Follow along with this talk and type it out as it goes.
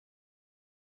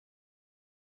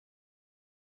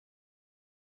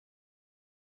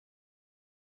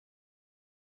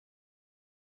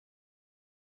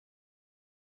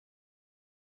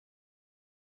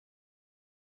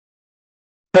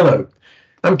Hello,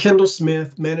 I'm Kendall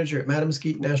Smith, manager at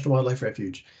Mattamuskeet National Wildlife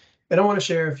Refuge, and I want to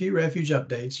share a few refuge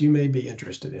updates you may be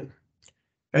interested in.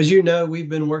 As you know, we've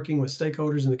been working with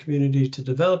stakeholders in the community to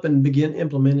develop and begin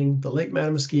implementing the Lake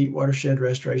Mattamuskeet Watershed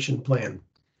Restoration Plan.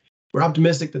 We're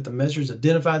optimistic that the measures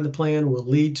identified in the plan will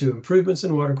lead to improvements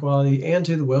in water quality and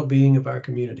to the well-being of our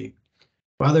community.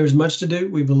 While there is much to do,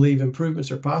 we believe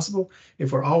improvements are possible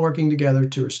if we're all working together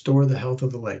to restore the health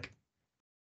of the lake.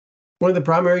 One of the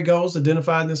primary goals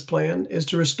identified in this plan is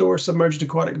to restore submerged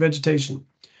aquatic vegetation.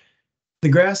 The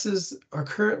grasses are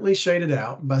currently shaded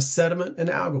out by sediment and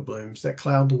algal blooms that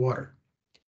cloud the water.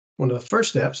 One of the first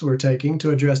steps we're taking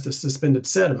to address the suspended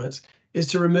sediments is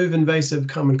to remove invasive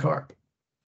common carp.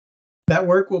 That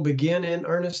work will begin in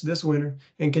earnest this winter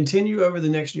and continue over the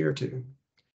next year or two.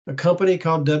 A company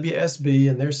called WSB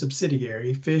and their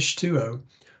subsidiary, Fish 2O,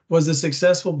 was the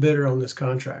successful bidder on this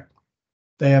contract.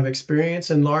 They have experience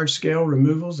in large-scale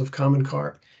removals of common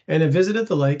carp and have visited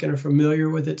the lake and are familiar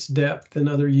with its depth and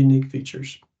other unique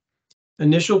features.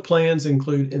 Initial plans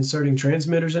include inserting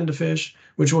transmitters into fish,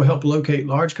 which will help locate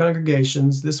large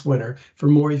congregations this winter for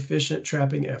more efficient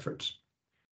trapping efforts.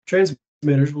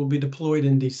 Transmitters will be deployed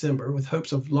in December with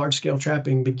hopes of large-scale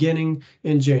trapping beginning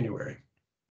in January.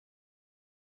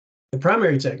 The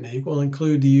primary technique will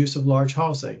include the use of large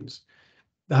haul seines.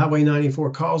 The Highway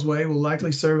 94 causeway will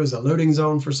likely serve as a loading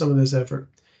zone for some of this effort,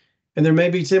 and there may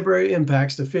be temporary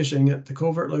impacts to fishing at the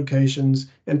culvert locations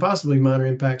and possibly minor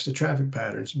impacts to traffic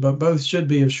patterns, but both should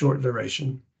be of short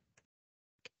duration.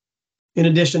 In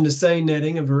addition to seine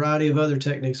netting, a variety of other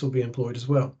techniques will be employed as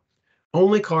well.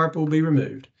 Only carp will be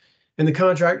removed, and the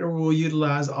contractor will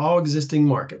utilize all existing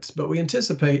markets, but we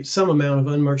anticipate some amount of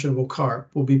unmerchantable carp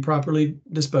will be properly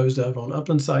disposed of on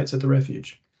upland sites at the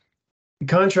refuge. The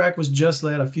contract was just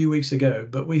let a few weeks ago,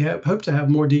 but we hope to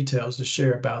have more details to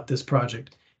share about this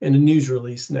project in a news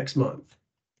release next month.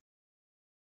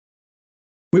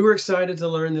 We were excited to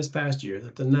learn this past year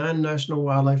that the 9 national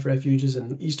wildlife refuges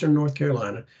in eastern North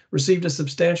Carolina received a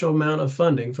substantial amount of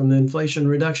funding from the Inflation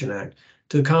Reduction Act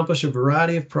to accomplish a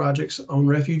variety of projects on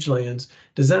refuge lands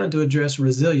designed to address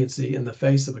resiliency in the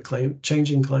face of a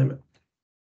changing climate.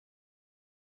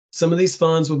 Some of these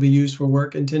funds will be used for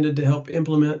work intended to help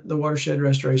implement the watershed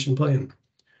restoration plan.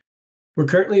 We're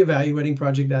currently evaluating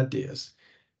project ideas,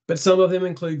 but some of them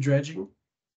include dredging,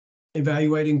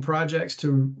 evaluating projects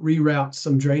to reroute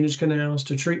some drainage canals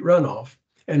to treat runoff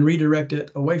and redirect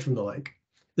it away from the lake.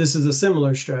 This is a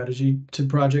similar strategy to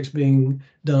projects being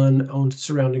done on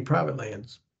surrounding private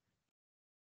lands.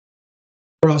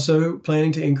 We're also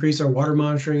planning to increase our water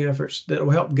monitoring efforts that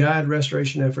will help guide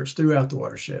restoration efforts throughout the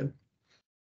watershed.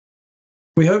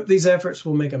 We hope these efforts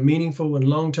will make a meaningful and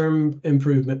long-term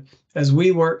improvement as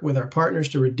we work with our partners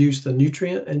to reduce the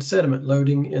nutrient and sediment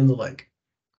loading in the lake.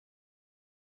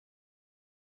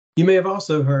 You may have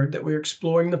also heard that we're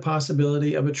exploring the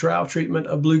possibility of a trial treatment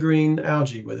of blue-green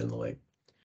algae within the lake.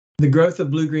 The growth of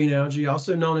blue-green algae,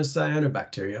 also known as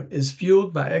cyanobacteria, is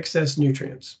fueled by excess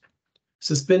nutrients.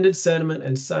 Suspended sediment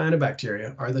and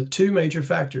cyanobacteria are the 2 major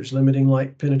factors limiting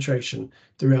light penetration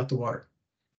throughout the water.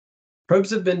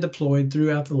 Probes have been deployed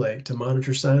throughout the lake to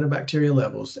monitor cyanobacteria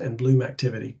levels and bloom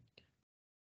activity.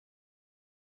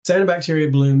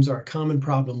 Cyanobacteria blooms are a common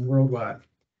problem worldwide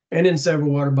and in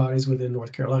several water bodies within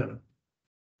North Carolina.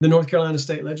 The North Carolina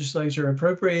State Legislature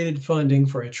appropriated funding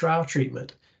for a trial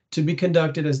treatment to be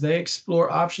conducted as they explore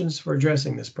options for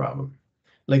addressing this problem.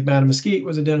 Lake Mattamuskeet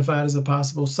was identified as a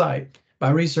possible site by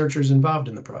researchers involved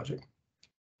in the project.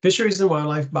 Fisheries and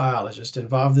wildlife biologists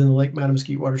involved in the Lake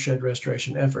Mattamuskeet watershed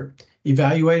restoration effort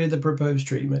evaluated the proposed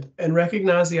treatment and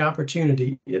recognized the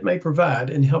opportunity it may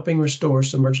provide in helping restore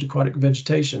submerged aquatic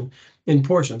vegetation in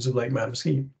portions of Lake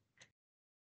Mattamuskeet.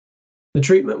 The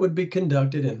treatment would be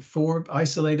conducted in 4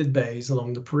 isolated bays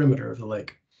along the perimeter of the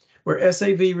lake, where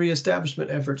SAV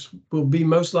reestablishment efforts will be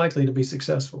most likely to be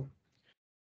successful.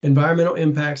 Environmental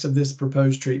impacts of this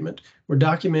proposed treatment were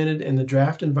documented in the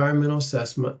draft environmental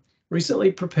assessment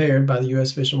recently prepared by the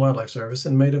U.S. Fish and Wildlife Service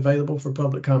and made available for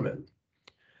public comment.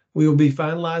 We will be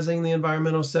finalizing the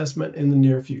environmental assessment in the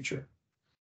near future.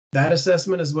 That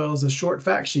assessment, as well as a short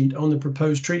fact sheet on the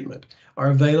proposed treatment, are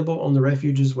available on the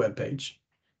refuge's webpage.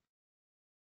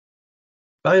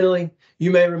 Finally, you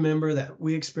may remember that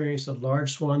we experienced a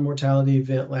large swan mortality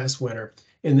event last winter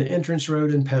in the entrance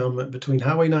road impoundment between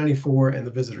Highway 94 and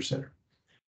the Visitor Center.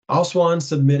 All swans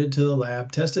submitted to the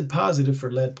lab tested positive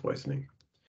for lead poisoning.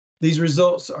 These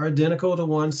results are identical to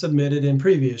ones submitted in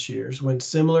previous years when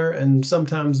similar and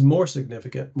sometimes more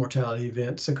significant mortality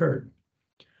events occurred.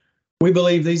 We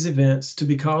believe these events to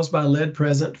be caused by lead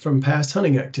present from past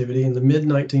hunting activity in the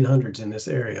mid-1900s in this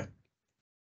area.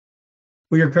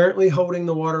 We are currently holding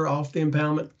the water off the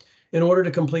impoundment in order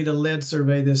to complete a lead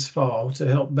survey this fall to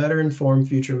help better inform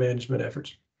future management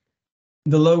efforts.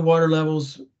 The low water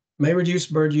levels may reduce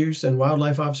bird use and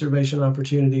wildlife observation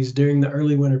opportunities during the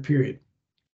early winter period.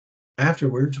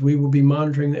 Afterwards, we will be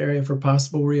monitoring the area for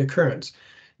possible reoccurrence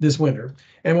this winter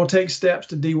and will take steps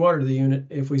to dewater the unit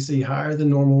if we see higher than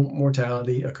normal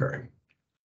mortality occurring.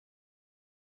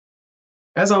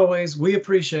 As always, we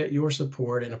appreciate your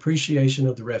support and appreciation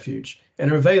of the refuge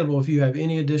and are available if you have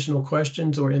any additional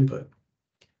questions or input.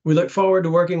 We look forward to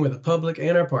working with the public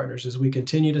and our partners as we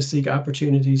continue to seek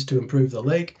opportunities to improve the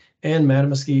lake and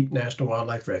Mattamuskeet National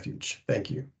Wildlife Refuge. Thank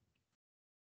you.